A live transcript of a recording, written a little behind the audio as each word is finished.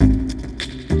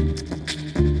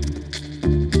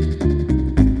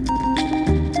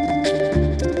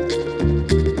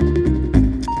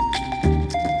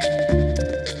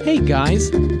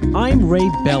guys. I'm Ray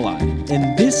Belli,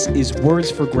 and this is Words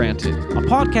for Granted, a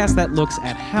podcast that looks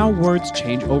at how words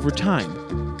change over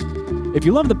time. If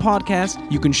you love the podcast,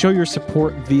 you can show your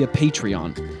support via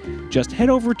Patreon. Just head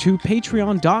over to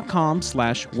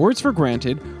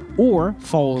patreon.com/wordsforgranted or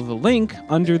follow the link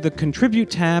under the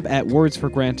Contribute tab at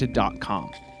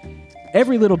wordsforgranted.com.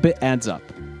 Every little bit adds up.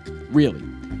 Really.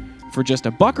 For just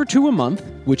 $1 or $2 a month,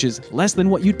 which is less than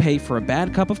what you'd pay for a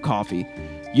bad cup of coffee,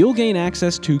 you'll gain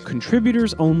access to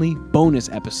contributors-only bonus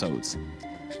episodes.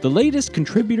 The latest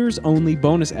contributors-only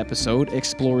bonus episode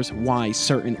explores why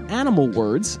certain animal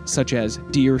words, such as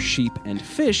deer, sheep, and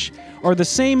fish, are the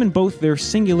same in both their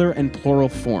singular and plural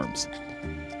forms.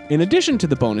 In addition to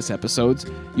the bonus episodes,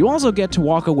 you also get to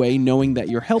walk away knowing that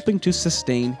you're helping to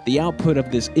sustain the output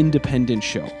of this independent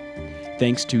show.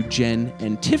 Thanks to Jen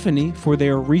and Tiffany for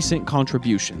their recent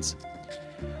contributions.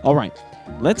 All right,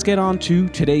 let's get on to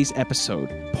today's episode,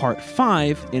 part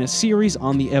 5 in a series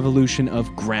on the evolution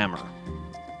of grammar.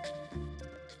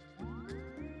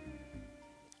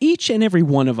 Each and every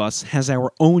one of us has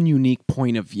our own unique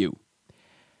point of view.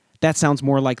 That sounds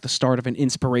more like the start of an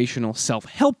inspirational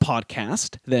self-help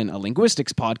podcast than a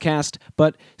linguistics podcast,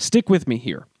 but stick with me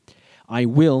here. I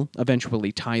will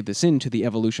eventually tie this into the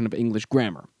evolution of English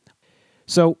grammar.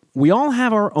 So, we all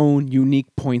have our own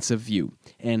unique points of view,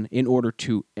 and in order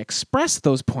to express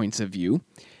those points of view,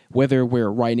 whether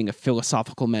we're writing a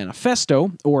philosophical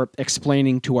manifesto or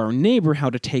explaining to our neighbor how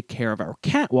to take care of our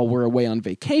cat while we're away on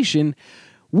vacation,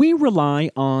 we rely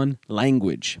on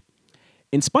language.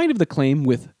 In spite of the claim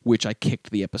with which I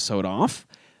kicked the episode off,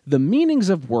 the meanings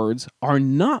of words are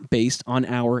not based on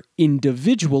our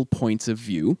individual points of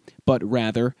view, but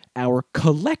rather our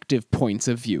collective points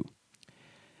of view.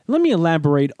 Let me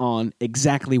elaborate on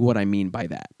exactly what I mean by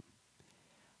that.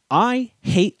 I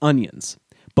hate onions,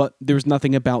 but there's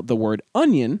nothing about the word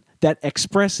onion that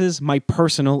expresses my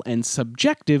personal and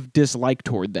subjective dislike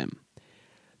toward them.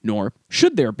 Nor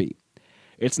should there be.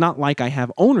 It's not like I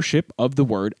have ownership of the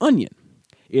word onion.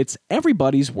 It's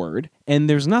everybody's word, and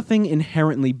there's nothing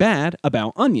inherently bad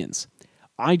about onions.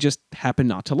 I just happen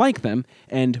not to like them,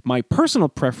 and my personal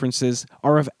preferences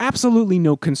are of absolutely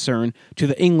no concern to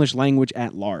the English language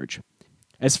at large.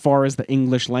 As far as the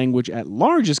English language at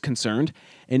large is concerned,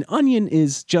 an onion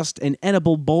is just an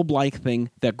edible bulb-like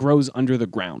thing that grows under the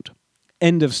ground.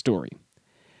 End of story.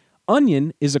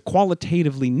 Onion is a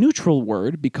qualitatively neutral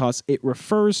word because it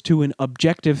refers to an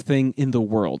objective thing in the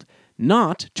world,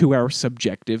 not to our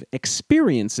subjective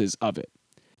experiences of it.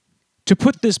 To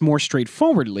put this more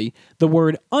straightforwardly, the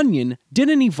word onion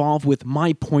didn't evolve with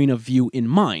my point of view in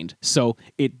mind, so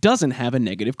it doesn't have a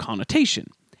negative connotation.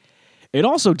 It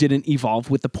also didn't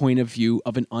evolve with the point of view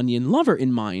of an onion lover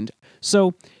in mind,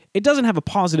 so it doesn't have a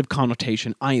positive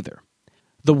connotation either.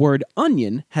 The word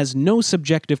onion has no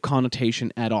subjective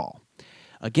connotation at all.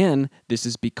 Again, this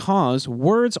is because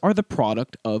words are the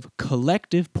product of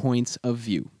collective points of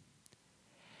view.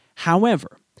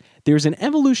 However, there's an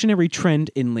evolutionary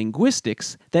trend in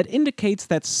linguistics that indicates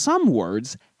that some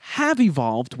words have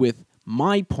evolved with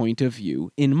my point of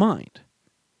view in mind.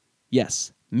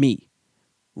 Yes, me,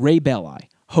 Ray Belli,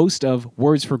 host of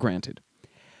Words for Granted.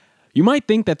 You might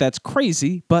think that that's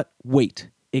crazy, but wait,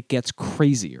 it gets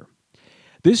crazier.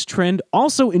 This trend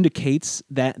also indicates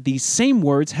that these same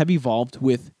words have evolved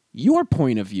with your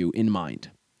point of view in mind.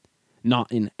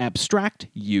 Not in abstract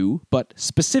you, but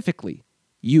specifically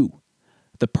you,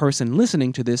 the person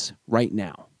listening to this right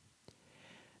now.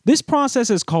 This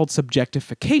process is called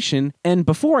subjectification, and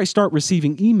before I start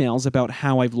receiving emails about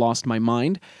how I've lost my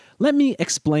mind, let me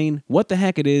explain what the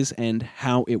heck it is and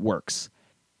how it works.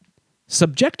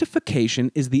 Subjectification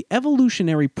is the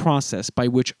evolutionary process by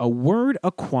which a word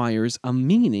acquires a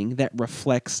meaning that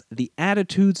reflects the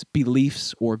attitudes,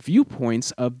 beliefs, or viewpoints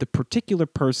of the particular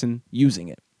person using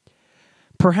it.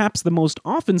 Perhaps the most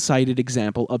often cited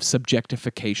example of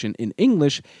subjectification in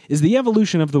English is the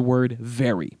evolution of the word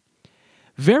very.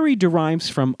 Very derives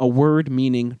from a word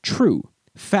meaning true,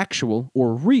 factual,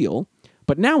 or real,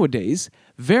 but nowadays,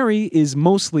 very is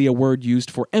mostly a word used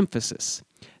for emphasis.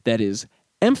 That is,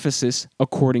 emphasis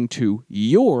according to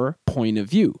your point of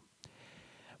view.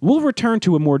 We'll return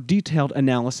to a more detailed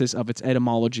analysis of its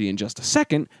etymology in just a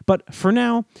second, but for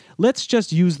now, let's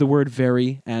just use the word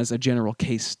very as a general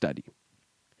case study.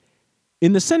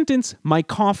 In the sentence, my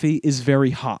coffee is very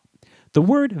hot, the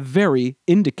word very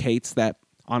indicates that,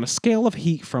 on a scale of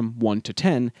heat from 1 to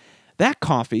 10, that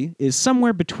coffee is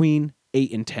somewhere between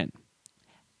 8 and 10.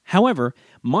 However,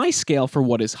 my scale for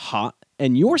what is hot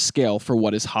and your scale for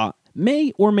what is hot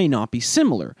may or may not be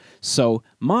similar, so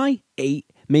my 8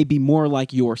 may be more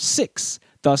like your 6,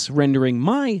 thus rendering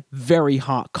my very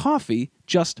hot coffee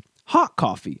just hot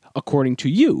coffee, according to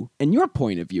you and your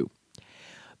point of view.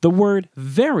 The word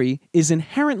very is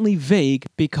inherently vague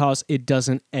because it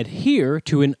doesn't adhere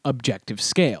to an objective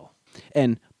scale.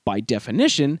 And by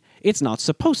definition, it's not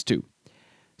supposed to.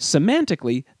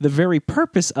 Semantically, the very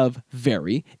purpose of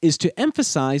very is to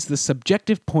emphasize the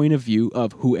subjective point of view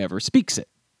of whoever speaks it.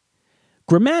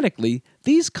 Grammatically,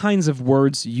 these kinds of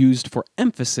words used for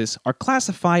emphasis are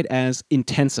classified as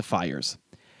intensifiers.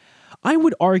 I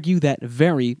would argue that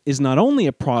very is not only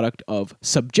a product of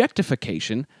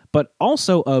subjectification, but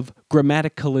also of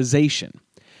grammaticalization.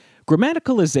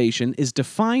 Grammaticalization is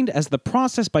defined as the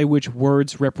process by which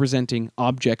words representing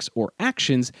objects or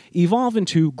actions evolve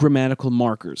into grammatical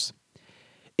markers.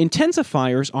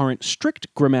 Intensifiers aren't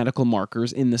strict grammatical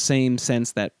markers in the same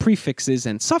sense that prefixes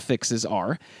and suffixes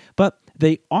are, but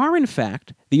they are in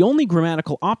fact the only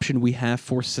grammatical option we have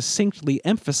for succinctly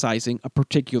emphasizing a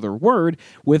particular word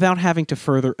without having to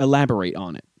further elaborate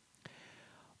on it.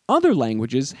 Other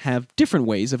languages have different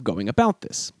ways of going about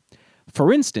this.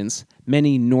 For instance,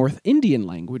 many North Indian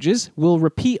languages will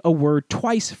repeat a word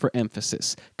twice for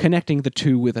emphasis, connecting the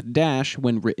two with a dash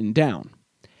when written down.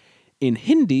 In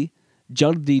Hindi,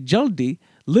 jaldi jaldi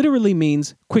literally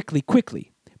means quickly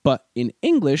quickly, but in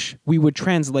English we would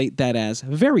translate that as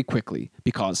very quickly,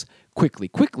 because quickly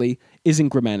quickly isn't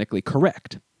grammatically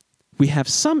correct. We have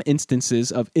some instances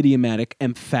of idiomatic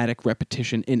emphatic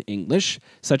repetition in English,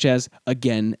 such as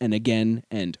again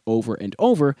and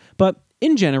over, but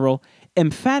in general,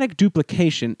 emphatic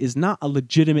duplication is not a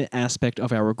legitimate aspect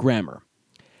of our grammar.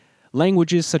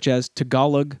 Languages such as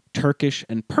Tagalog, Turkish,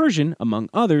 and Persian, among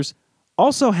others,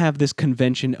 also have this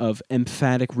convention of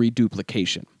emphatic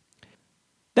reduplication.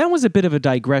 That was a bit of a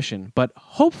digression, but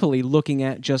hopefully looking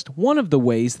at just one of the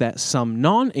ways that some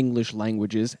non-English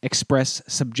languages express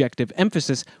subjective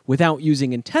emphasis without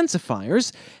using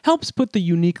intensifiers helps put the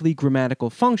uniquely grammatical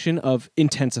function of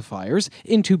intensifiers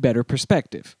into better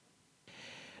perspective.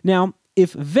 Now,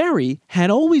 if very had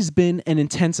always been an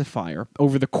intensifier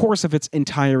over the course of its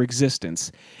entire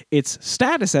existence, its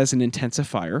status as an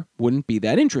intensifier wouldn't be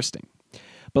that interesting.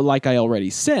 But like I already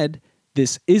said,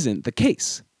 this isn't the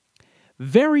case.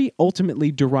 Very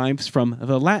ultimately derives from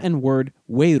the Latin word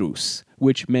verus,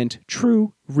 which meant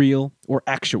true, real, or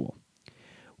actual.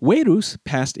 Verus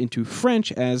passed into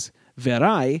French as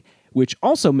verae, which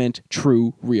also meant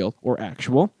true, real, or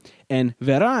actual, and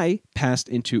verae passed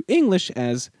into English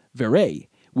as verae,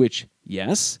 which,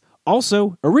 yes,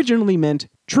 also originally meant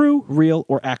true, real,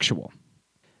 or actual.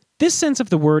 This sense of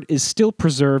the word is still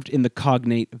preserved in the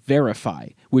cognate verify,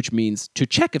 which means to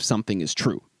check if something is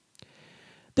true.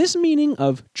 This meaning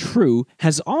of true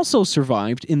has also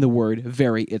survived in the word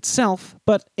very itself,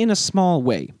 but in a small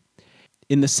way.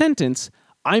 In the sentence,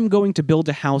 I'm going to build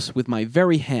a house with my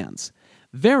very hands,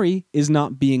 very is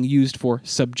not being used for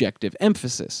subjective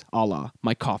emphasis, a la,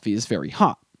 my coffee is very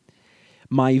hot.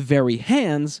 My very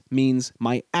hands means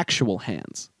my actual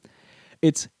hands.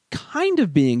 It's kind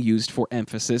of being used for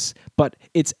emphasis, but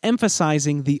it's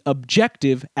emphasizing the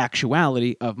objective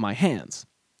actuality of my hands.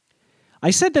 I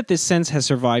said that this sense has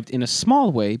survived in a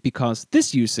small way because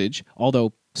this usage,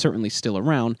 although certainly still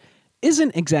around,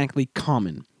 isn't exactly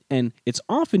common, and it's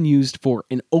often used for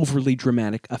an overly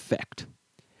dramatic effect.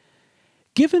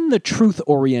 Given the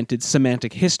truth-oriented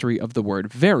semantic history of the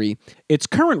word very, its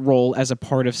current role as a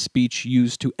part of speech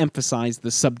used to emphasize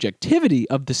the subjectivity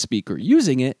of the speaker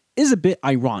using it is a bit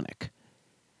ironic.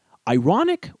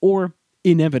 Ironic or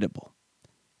inevitable?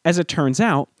 As it turns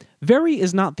out, very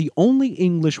is not the only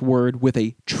English word with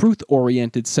a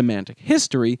truth-oriented semantic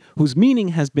history whose meaning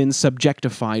has been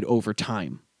subjectified over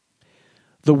time.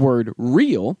 The word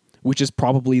real, which is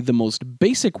probably the most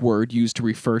basic word used to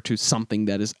refer to something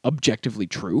that is objectively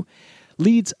true,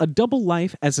 leads a double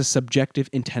life as a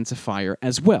subjective intensifier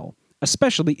as well,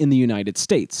 especially in the United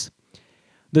States.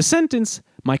 The sentence,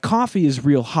 my coffee is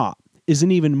real hot, is an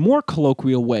even more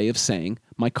colloquial way of saying,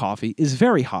 my coffee is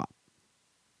very hot.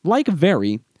 Like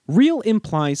very, real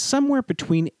implies somewhere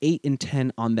between 8 and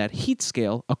 10 on that heat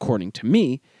scale, according to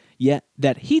me, yet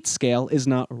that heat scale is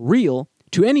not real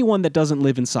to anyone that doesn't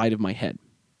live inside of my head.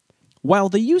 While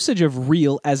the usage of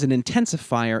real as an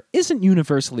intensifier isn't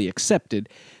universally accepted,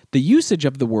 the usage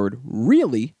of the word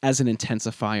really as an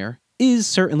intensifier is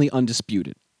certainly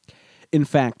undisputed. In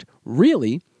fact,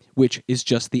 really, which is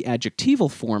just the adjectival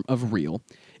form of real,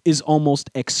 is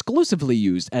almost exclusively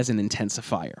used as an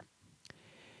intensifier.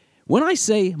 When I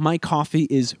say my coffee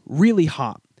is really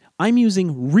hot, I'm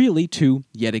using really to,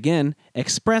 yet again,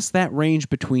 express that range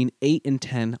between 8 and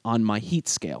 10 on my heat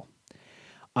scale.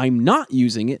 I'm not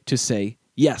using it to say,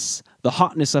 yes, the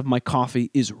hotness of my coffee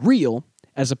is real,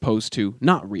 as opposed to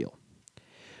not real.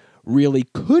 really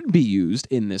could be used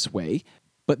in this way,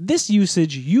 but this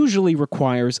usage usually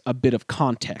requires a bit of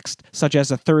context, such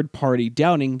as a third party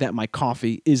doubting that my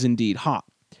coffee is indeed hot.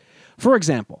 For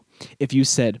example, if you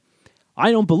said,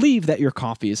 "I don't believe that your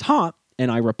coffee is hot,"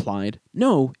 and I replied,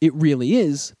 "No, it really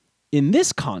is," in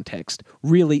this context,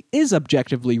 really is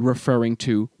objectively referring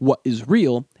to what is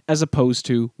real as opposed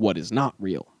to what is not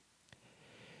real.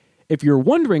 If you're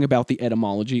wondering about the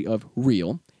etymology of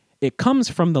real, it comes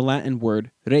from the Latin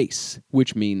word res,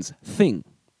 which means thing.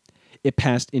 It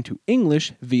passed into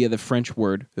English via the French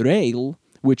word réel,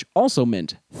 which also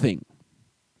meant thing.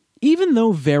 Even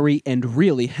though very and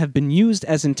really have been used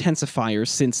as intensifiers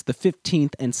since the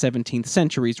 15th and 17th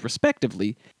centuries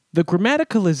respectively, the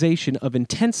grammaticalization of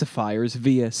intensifiers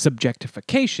via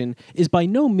subjectification is by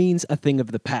no means a thing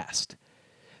of the past.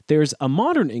 There's a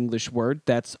modern English word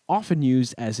that's often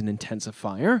used as an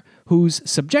intensifier, whose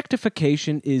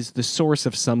subjectification is the source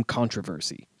of some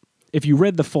controversy. If you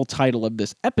read the full title of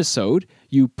this episode,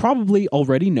 you probably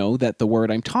already know that the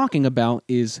word I'm talking about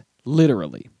is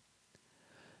literally.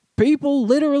 People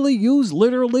literally use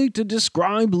literally to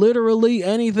describe literally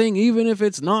anything, even if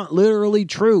it's not literally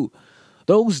true.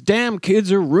 Those damn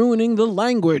kids are ruining the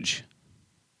language.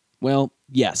 Well,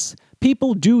 yes,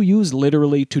 people do use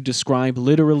literally to describe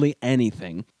literally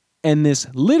anything, and this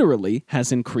literally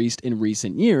has increased in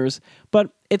recent years,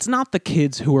 but it's not the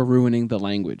kids who are ruining the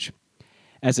language.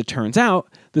 As it turns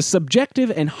out, the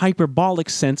subjective and hyperbolic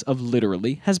sense of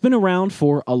literally has been around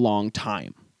for a long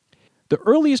time. The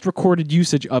earliest recorded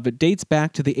usage of it dates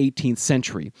back to the 18th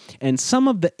century, and some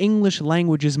of the English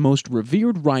language's most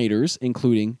revered writers,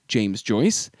 including James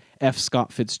Joyce, F.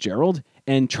 Scott Fitzgerald,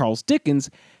 and Charles Dickens,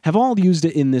 have all used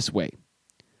it in this way.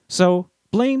 So,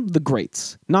 blame the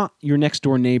greats, not your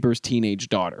next-door neighbor's teenage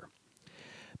daughter.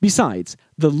 Besides,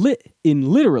 the lit in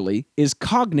literally is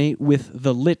cognate with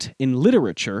the lit in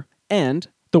literature and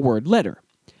the word letter.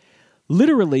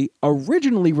 Literally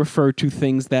originally referred to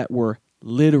things that were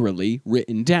literally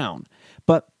written down,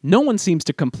 but no one seems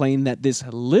to complain that this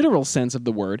literal sense of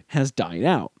the word has died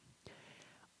out.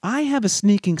 I have a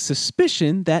sneaking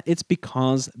suspicion that it's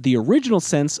because the original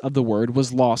sense of the word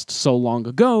was lost so long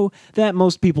ago that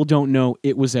most people don't know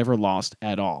it was ever lost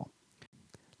at all.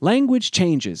 Language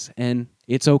changes, and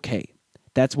it's okay.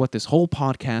 That's what this whole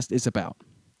podcast is about.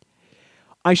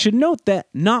 I should note that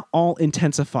not all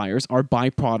intensifiers are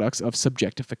byproducts of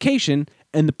subjectification,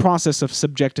 and the process of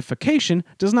subjectification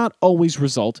does not always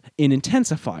result in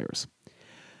intensifiers.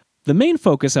 The main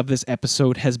focus of this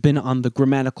episode has been on the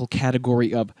grammatical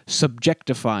category of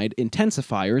subjectified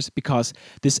intensifiers because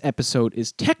this episode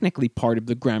is technically part of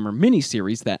the grammar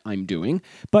mini-series that I'm doing,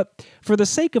 but for the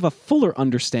sake of a fuller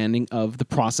understanding of the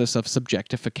process of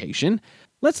subjectification,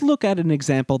 let's look at an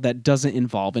example that doesn't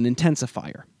involve an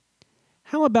intensifier.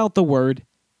 How about the word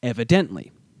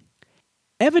evidently?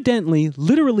 Evidently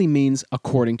literally means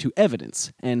according to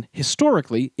evidence, and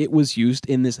historically it was used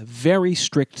in this very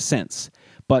strict sense.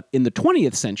 But in the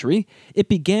 20th century, it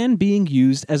began being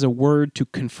used as a word to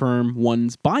confirm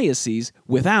one's biases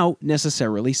without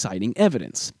necessarily citing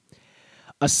evidence.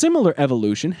 A similar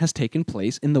evolution has taken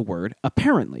place in the word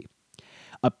apparently.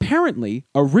 Apparently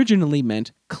originally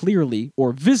meant clearly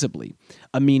or visibly,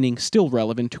 a meaning still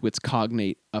relevant to its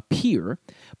cognate appear,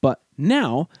 but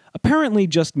now apparently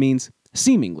just means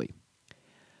seemingly.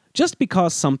 Just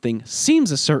because something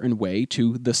seems a certain way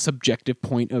to the subjective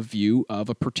point of view of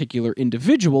a particular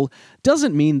individual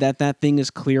doesn't mean that that thing is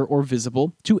clear or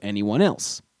visible to anyone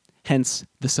else. Hence,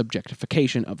 the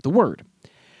subjectification of the word.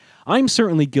 I'm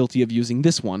certainly guilty of using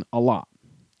this one a lot.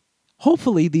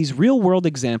 Hopefully, these real-world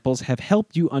examples have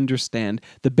helped you understand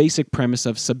the basic premise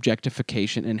of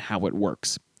subjectification and how it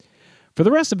works. For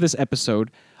the rest of this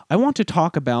episode, I want to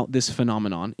talk about this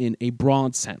phenomenon in a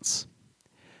broad sense.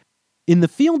 In the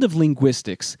field of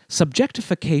linguistics,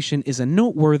 subjectification is a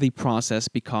noteworthy process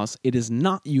because it is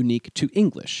not unique to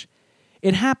English.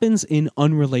 It happens in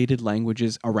unrelated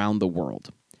languages around the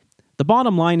world. The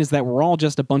bottom line is that we're all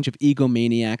just a bunch of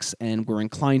egomaniacs and we're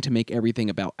inclined to make everything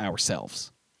about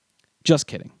ourselves. Just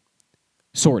kidding.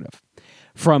 Sort of.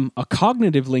 From a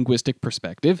cognitive linguistic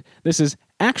perspective, this is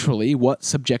actually what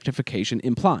subjectification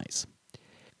implies.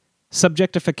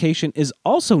 Subjectification is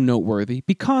also noteworthy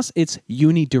because it's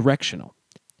unidirectional.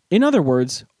 In other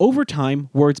words, over time,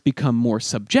 words become more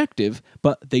subjective,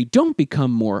 but they don't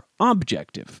become more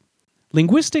objective.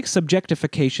 Linguistic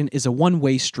subjectification is a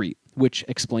one-way street, which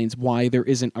explains why there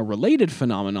isn't a related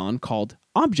phenomenon called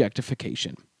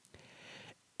objectification.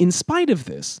 In spite of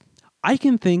this, I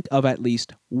can think of at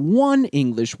least one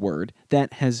English word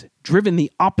that has driven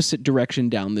the opposite direction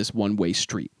down this one-way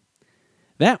street.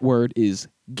 That word is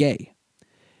gay.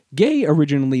 Gay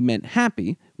originally meant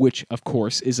happy, which, of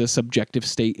course, is a subjective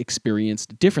state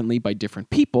experienced differently by different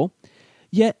people,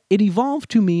 yet it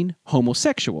evolved to mean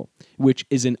homosexual, which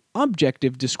is an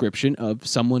objective description of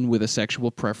someone with a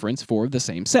sexual preference for the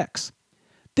same sex.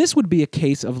 This would be a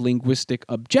case of linguistic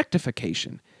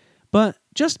objectification, but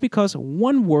just because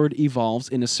one word evolves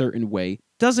in a certain way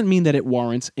doesn't mean that it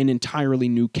warrants an entirely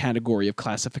new category of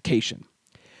classification.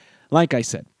 Like I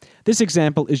said, this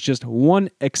example is just one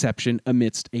exception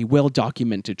amidst a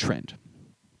well-documented trend.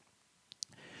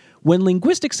 When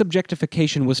linguistic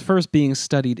subjectification was first being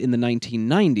studied in the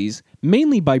 1990s,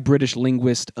 mainly by British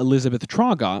linguist Elizabeth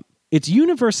Traugott, its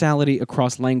universality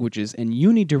across languages and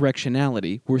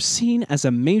unidirectionality were seen as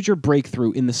a major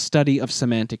breakthrough in the study of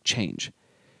semantic change.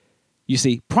 You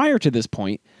see, prior to this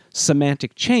point,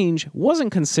 semantic change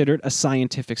wasn't considered a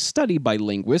scientific study by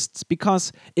linguists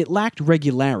because it lacked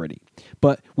regularity.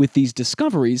 But with these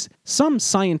discoveries, some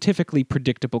scientifically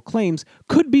predictable claims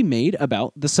could be made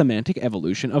about the semantic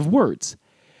evolution of words.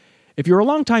 If you're a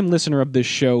longtime listener of this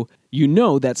show, you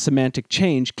know that semantic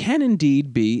change can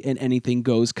indeed be an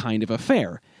anything-goes kind of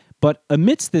affair. But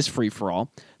amidst this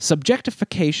free-for-all,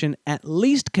 subjectification at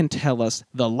least can tell us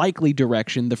the likely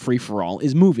direction the free-for-all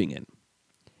is moving in.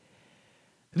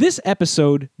 This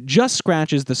episode just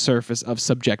scratches the surface of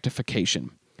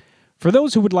subjectification. For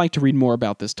those who would like to read more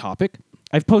about this topic,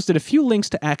 I've posted a few links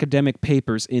to academic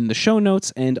papers in the show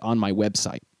notes and on my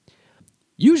website.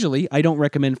 Usually, I don't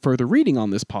recommend further reading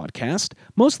on this podcast,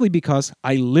 mostly because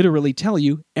I literally tell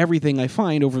you everything I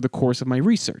find over the course of my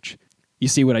research. You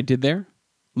see what I did there?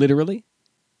 Literally?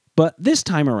 But this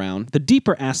time around, the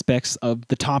deeper aspects of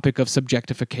the topic of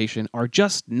subjectification are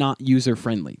just not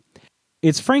user-friendly.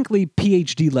 It's frankly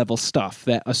PhD-level stuff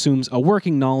that assumes a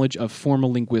working knowledge of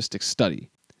formal linguistics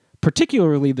study,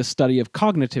 particularly the study of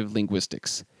cognitive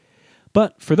linguistics.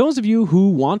 But for those of you who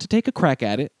want to take a crack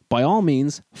at it, by all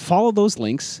means, follow those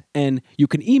links, and you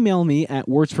can email me at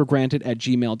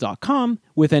wordsforgranted@gmail.com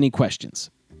with any questions.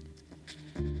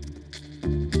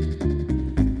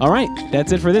 Alright,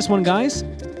 that's it for this one, guys.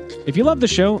 If you love the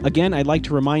show, again, I'd like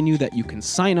to remind you that you can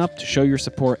sign up to show your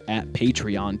support at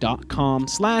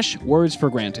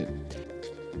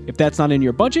patreon.com/wordsforgranted. If that's not in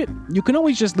your budget, you can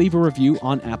always just leave a review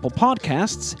on Apple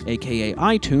Podcasts, aka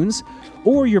iTunes,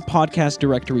 or your podcast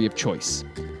directory of choice.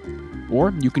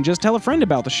 Or you can just tell a friend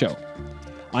about the show.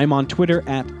 I'm on Twitter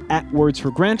at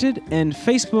 @wordsforgranted and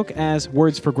Facebook as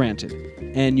Words for Granted.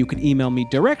 And you can email me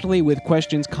directly with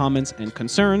questions, comments, and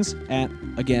concerns at,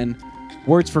 again,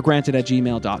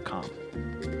 wordsforgranted@gmail.com.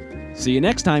 See you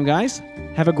next time, guys.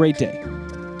 Have a great day.